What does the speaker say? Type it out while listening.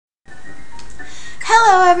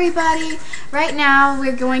everybody! Right now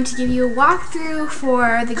we're going to give you a walkthrough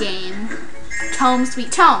for the game Tome, Sweet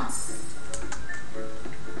Tome.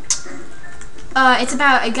 It's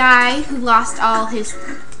about a guy who lost all his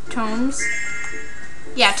tomes.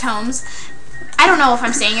 Yeah, tomes. I don't know if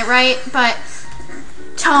I'm saying it right, but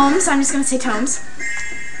tomes. I'm just gonna say tomes.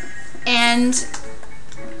 And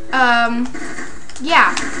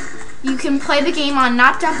yeah, you can play the game on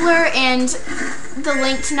Not Doubler, and the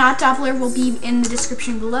link to Not Doubler will be in the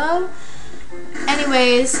description below.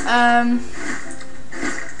 Anyways,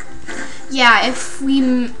 yeah,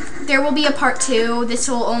 there will be a part 2. This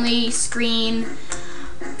will only screen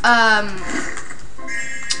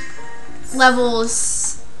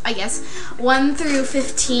levels, I guess, 1 through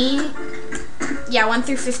 15. Yeah, 1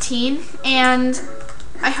 through 15, and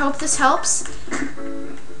I hope this helps.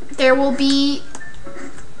 There will be,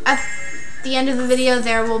 at the end of the video,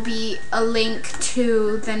 there will be a link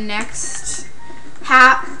to the next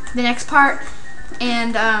part,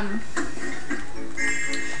 and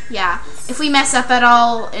yeah, if we mess up at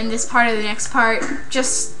all in this part or the next part,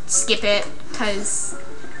 just skip it, because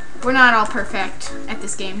we're not all perfect at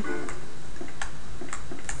this game.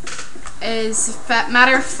 As a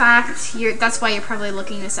matter of fact, that's why you're probably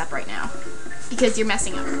looking this up right now, because you're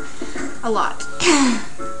messing up a lot.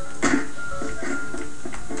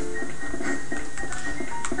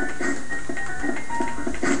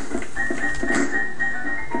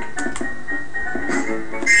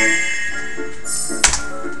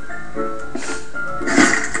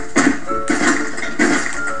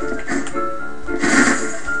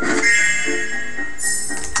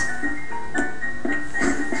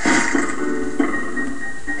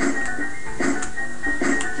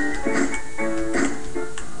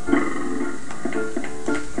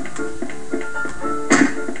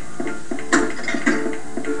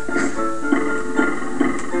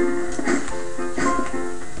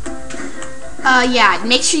 Yeah,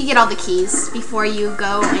 make sure you get all the keys before you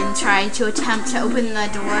go and try to attempt to open the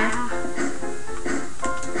door.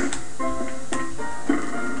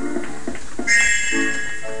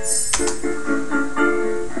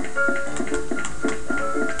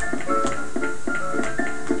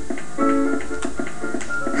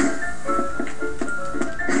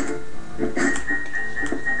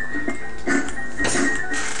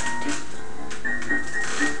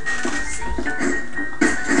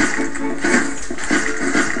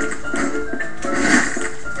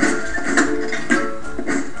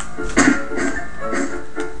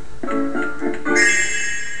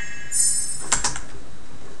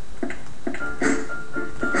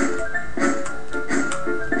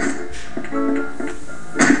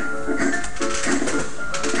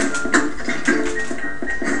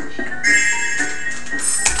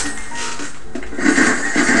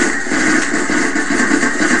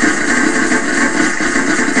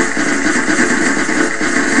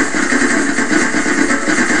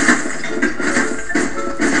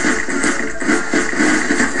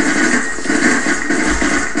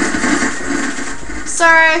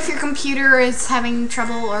 Sorry if your computer is having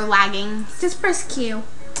trouble or lagging. Just press Q.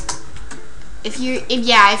 If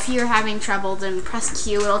you're having trouble, then press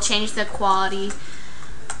Q. It'll change the quality,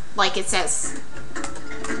 like it says.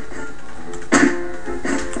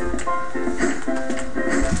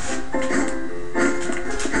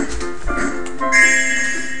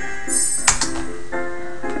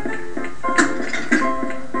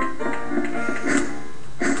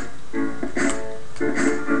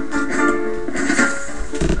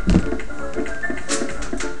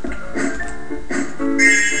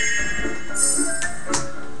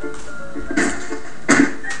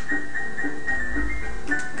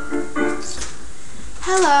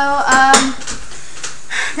 Hello,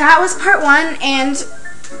 that was part 1, and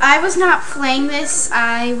I was not playing this.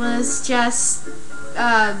 I was just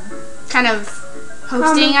kind of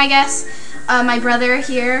hosting, I guess. My brother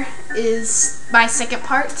here is my second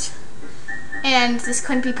part, and this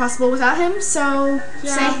couldn't be possible without him, so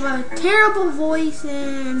yeah, I have a terrible voice,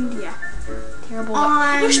 and yeah, terrible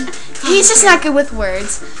voice. He's just not good with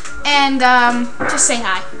words, and just say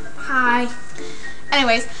hi. Hi.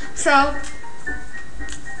 Anyways, so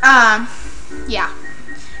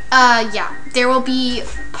yeah, there will be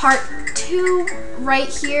part 2 right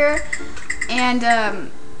here,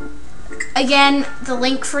 and again, the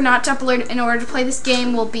link for Not Doubler in order to play this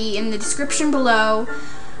game will be in the description below,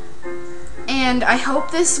 and I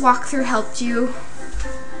hope this walkthrough helped you.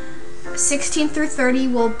 16 through 30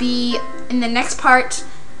 will be in the next part,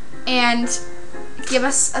 and give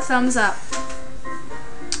us a thumbs up.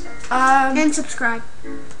 And subscribe.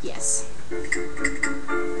 Yes.